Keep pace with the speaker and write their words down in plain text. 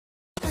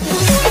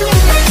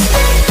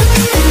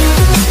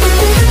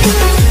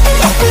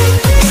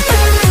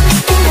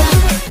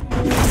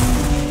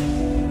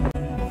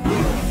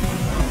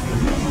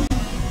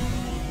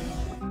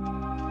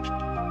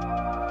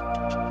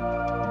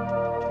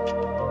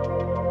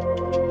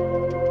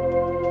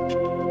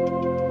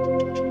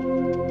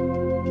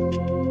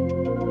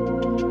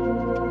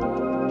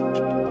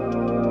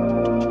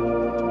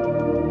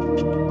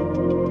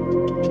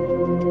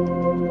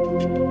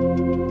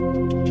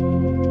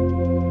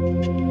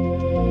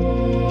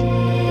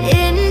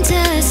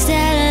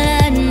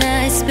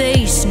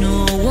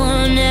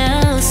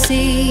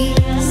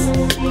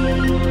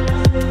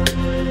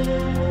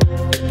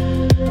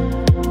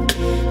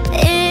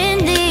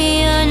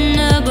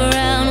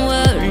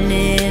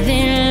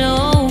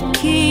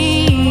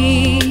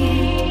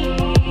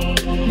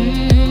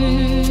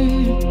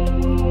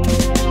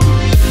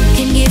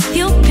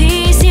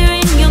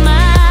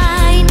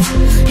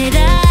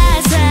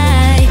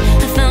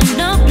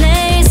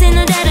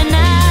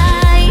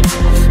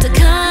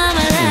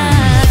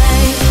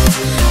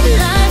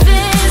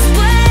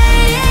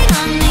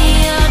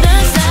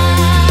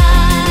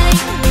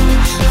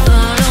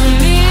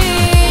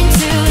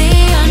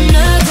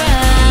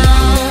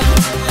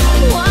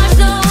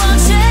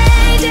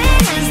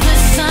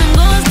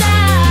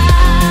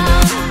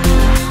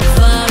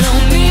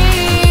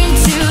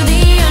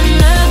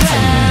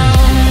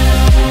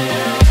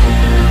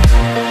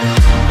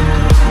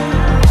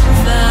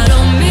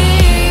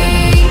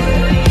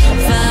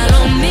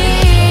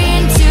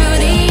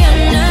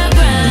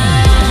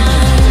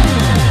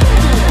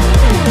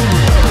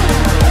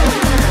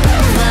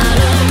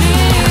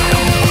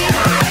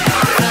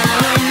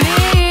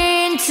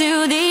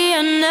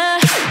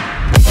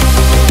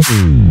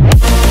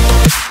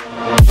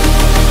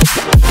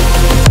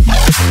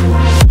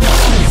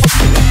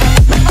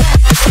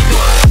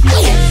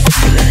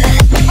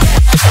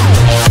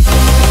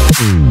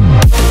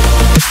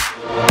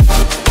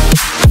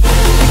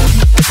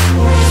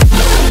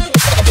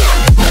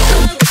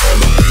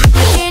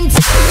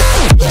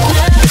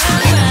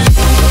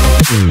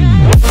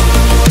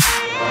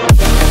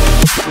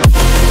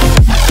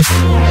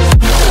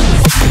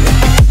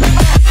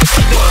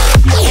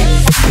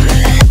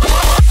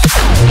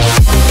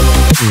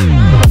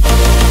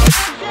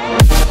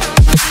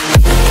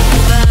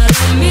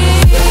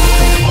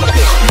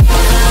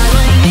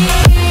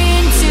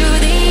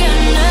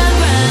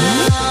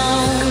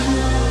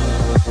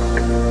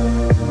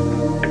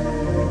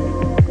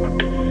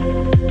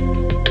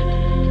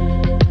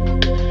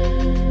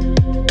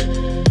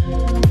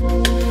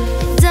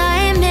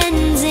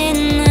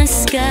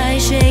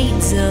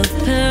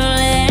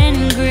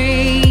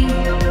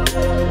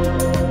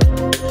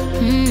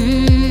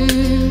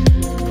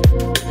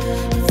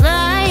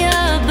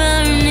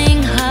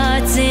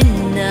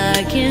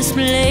darkest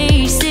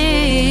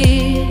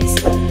places.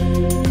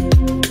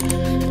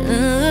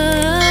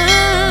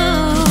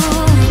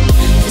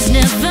 There's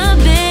never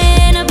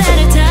been a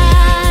better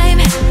time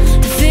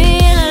to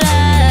feel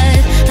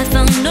alive. I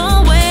found a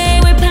way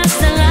way past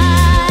the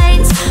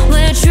lines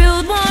where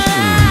truth won't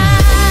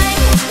lie.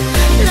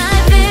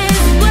 Life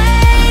is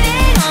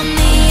waiting on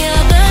the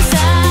other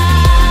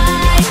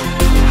side.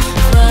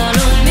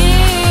 Follow me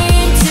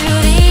into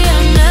the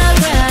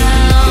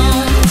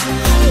underground.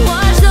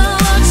 Watch the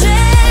world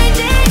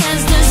changing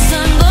as the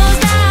sun goes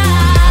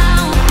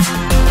down.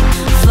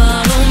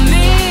 Follow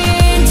me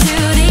into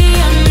the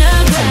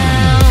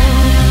underground.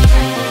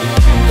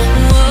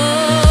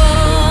 Whoa.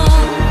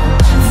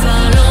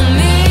 Follow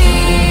me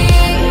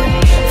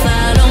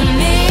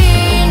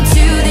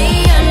into the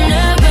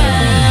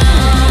underground.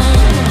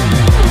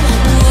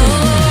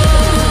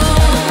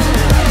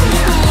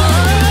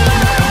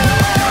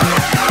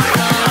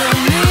 Follow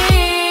me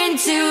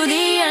into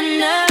the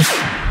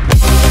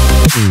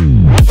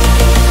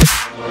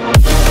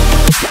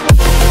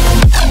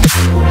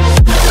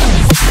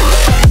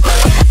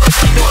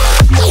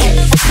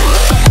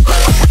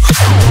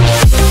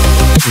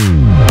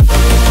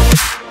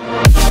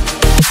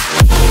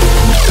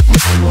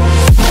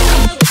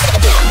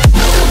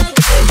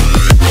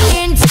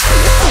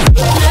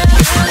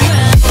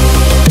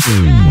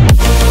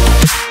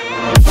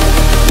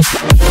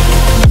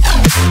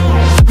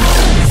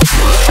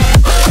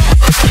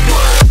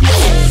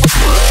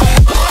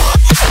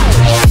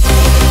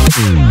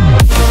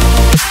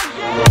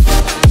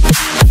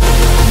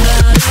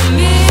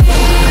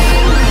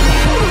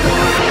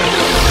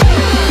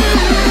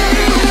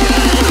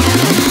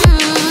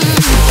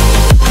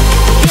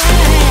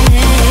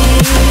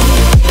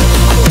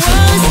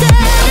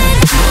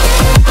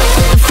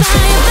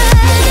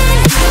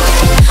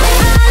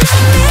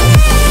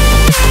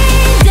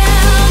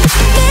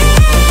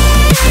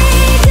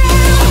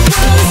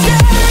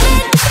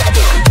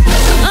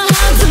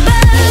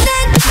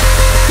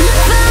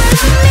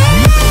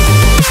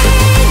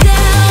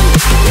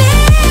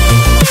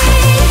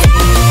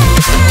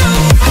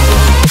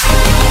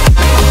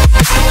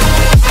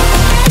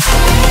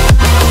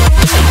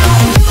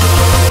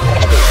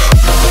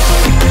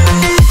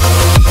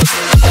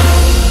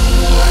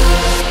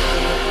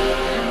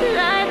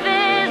life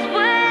is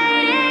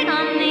waiting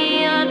on the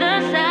other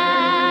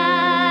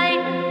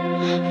side.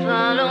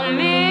 Follow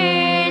me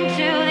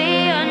into the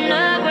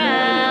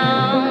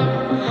underground.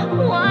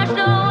 Watch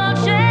the world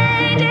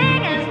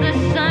changing as the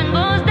sun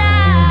goes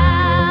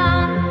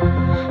down.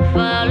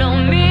 Follow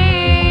me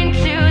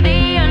into the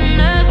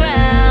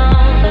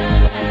underground.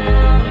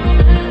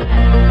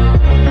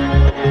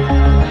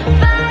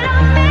 Follow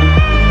me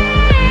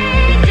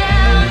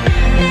down,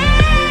 me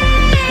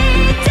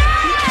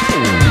down.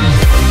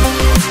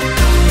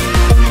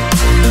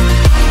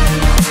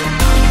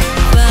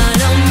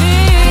 Follow me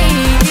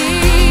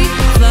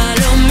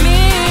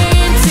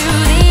into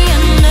the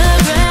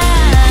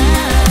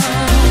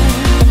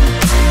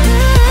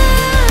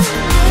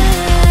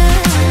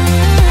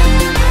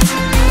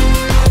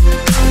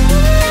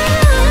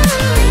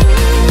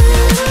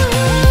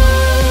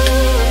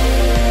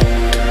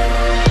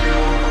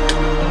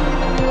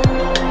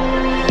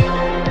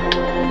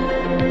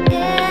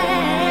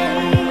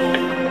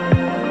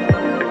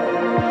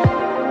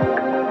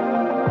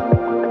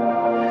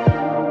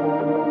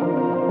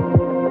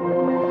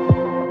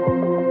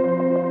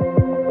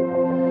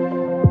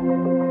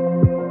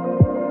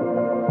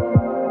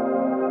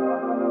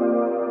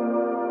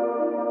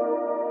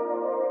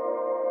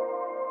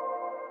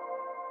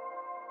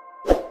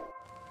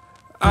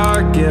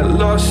I get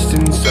lost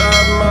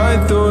inside my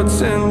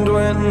thoughts, and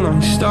when I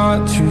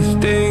start to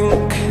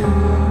think,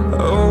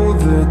 oh,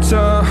 the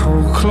time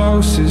how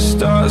close it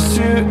starts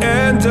to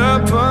end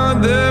up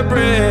on the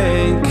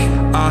brink.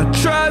 I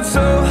tried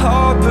so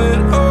hard, but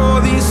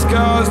all these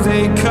scars,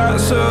 they cut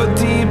so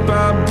deep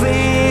I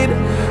bleed.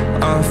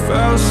 I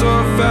fell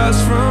so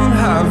fast from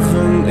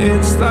heaven,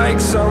 it's like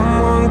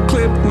someone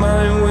clipped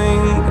my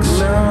wings.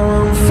 Now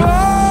I'm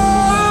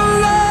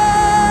falling,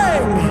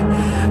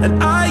 and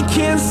I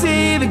can't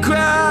see the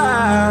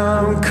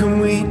ground. Can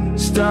we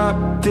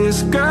stop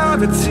this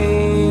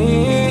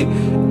gravity?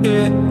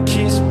 It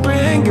keeps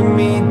bringing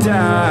me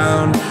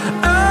down.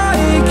 I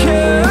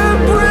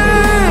can't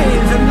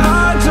breathe, and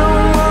I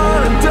don't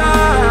wanna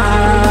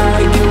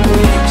die. Can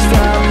we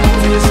stop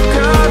this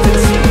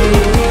gravity?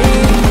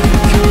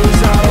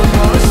 'Cause I don't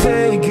wanna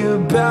say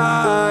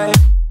goodbye.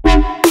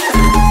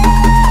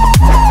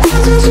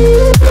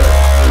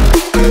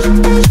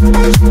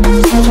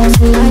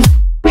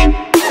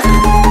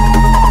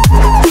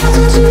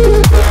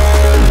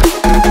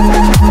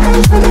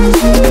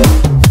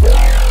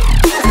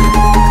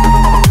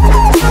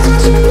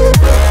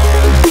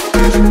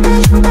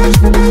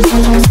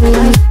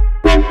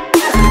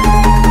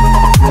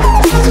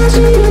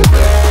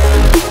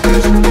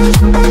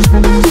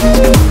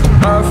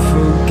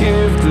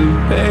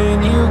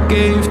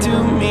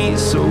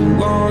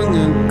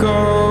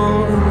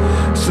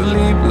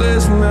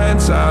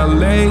 I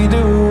laid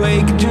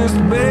awake just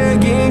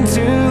begging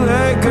to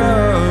let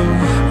go.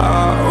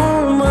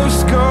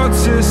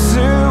 thoughts are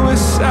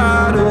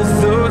suicidal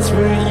thoughts,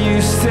 but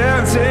you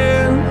stepped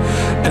in.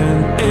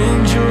 An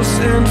angel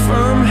sent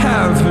from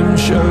heaven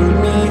showed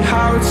me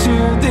how to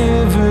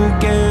live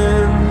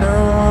again.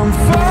 Now I'm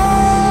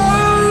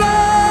falling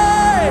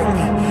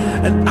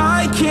and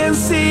I can't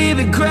see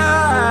the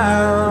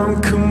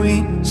ground. Can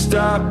we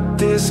stop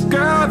this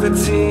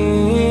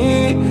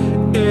gravity?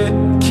 It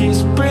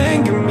keeps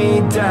bringing me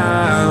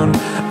down.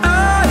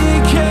 I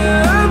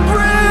can't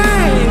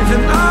breathe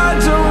and I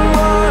don't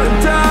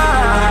wanna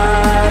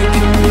die.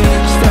 Can we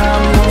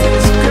stop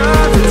this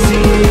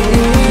gravity?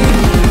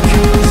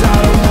 'Cause I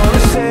don't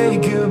wanna say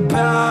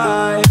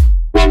goodbye.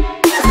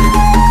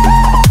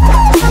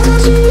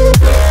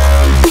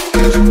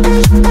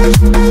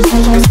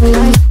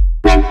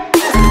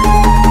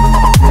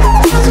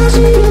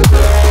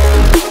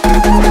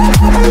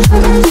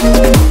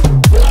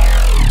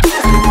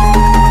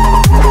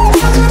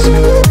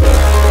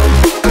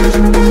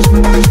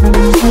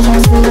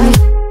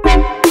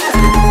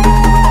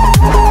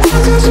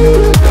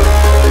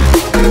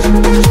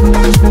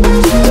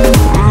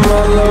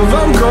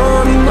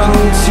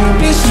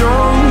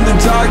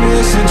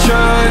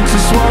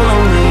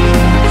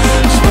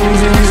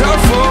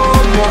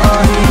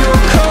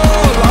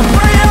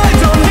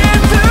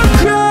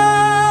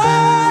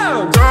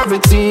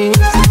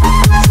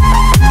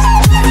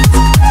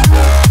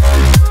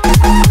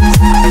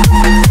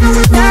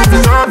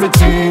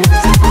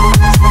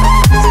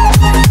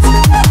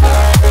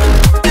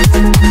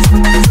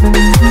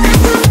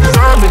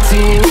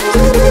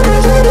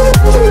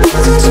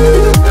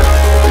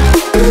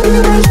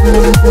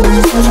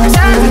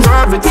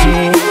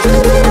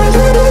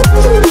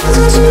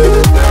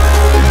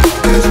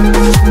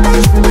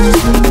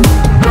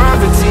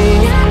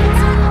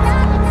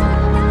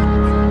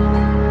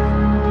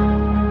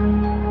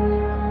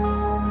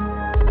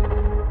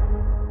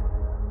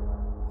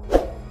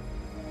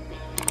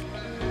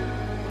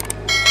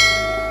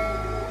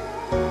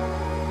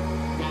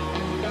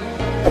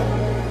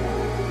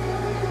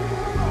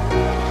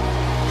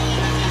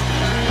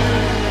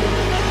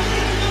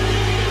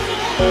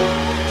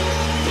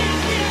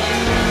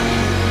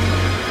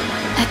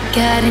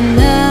 Got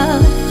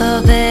enough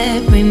of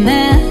every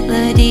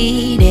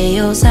melody, they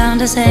all sound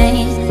the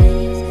same.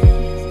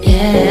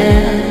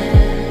 Yeah.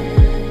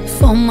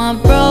 For my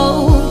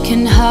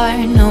broken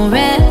heart, no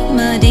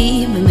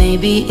remedy, but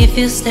maybe if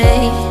you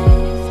stay,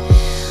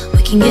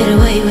 we can get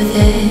away with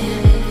it.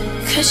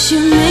 'Cause you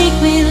make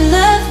me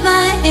love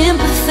my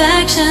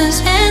imperfections,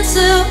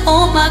 answer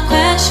all my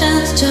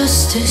questions,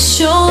 just to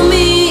show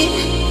me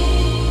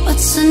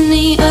what's on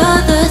the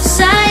other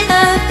side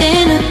of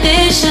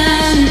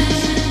inhibition.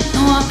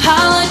 No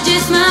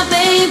apologies, my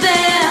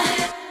baby.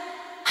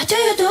 I do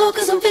you do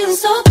 'cause I'm feeling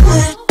so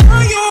good.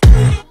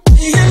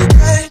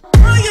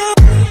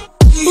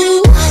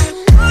 Ooh.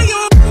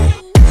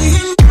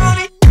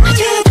 I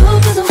do you do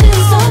 'cause I'm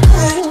feeling so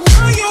good.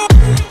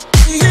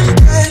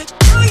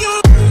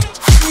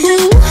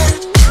 Ooh.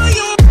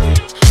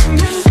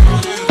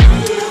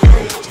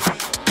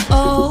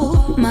 Oh,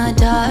 my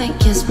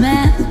darkest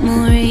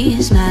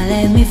memories now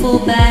let me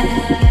fall back.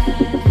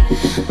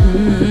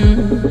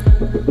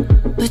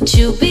 But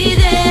you'll be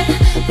there,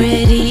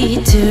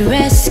 ready to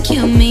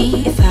rescue me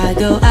if I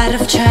go out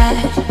of track.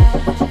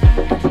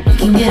 We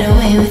can get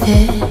away with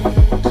it.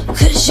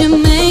 'Cause you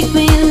make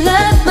me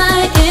love my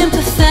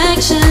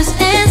imperfections,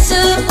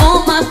 answer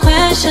all my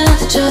questions,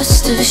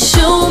 just to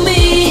show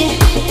me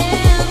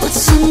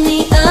what's on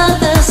the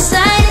other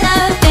side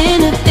of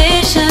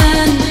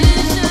inhibition.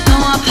 No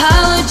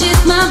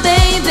apologies, my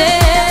baby.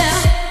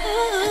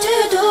 I do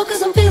you do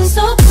 'cause I'm feeling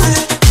so good.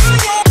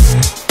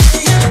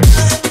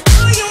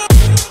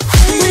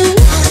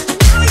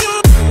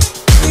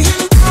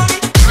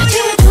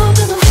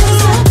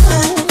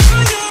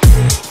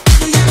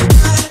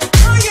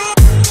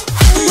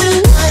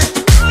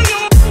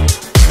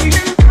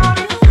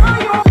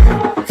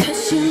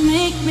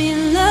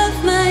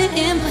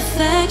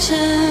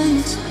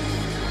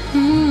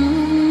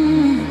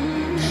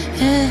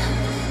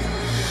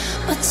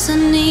 What's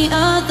on the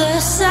other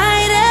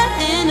side of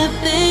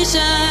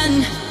inhibition?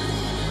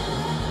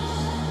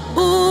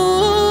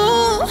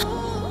 Ooh,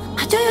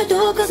 I do you do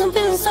 'cause I'm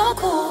feeling so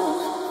cool.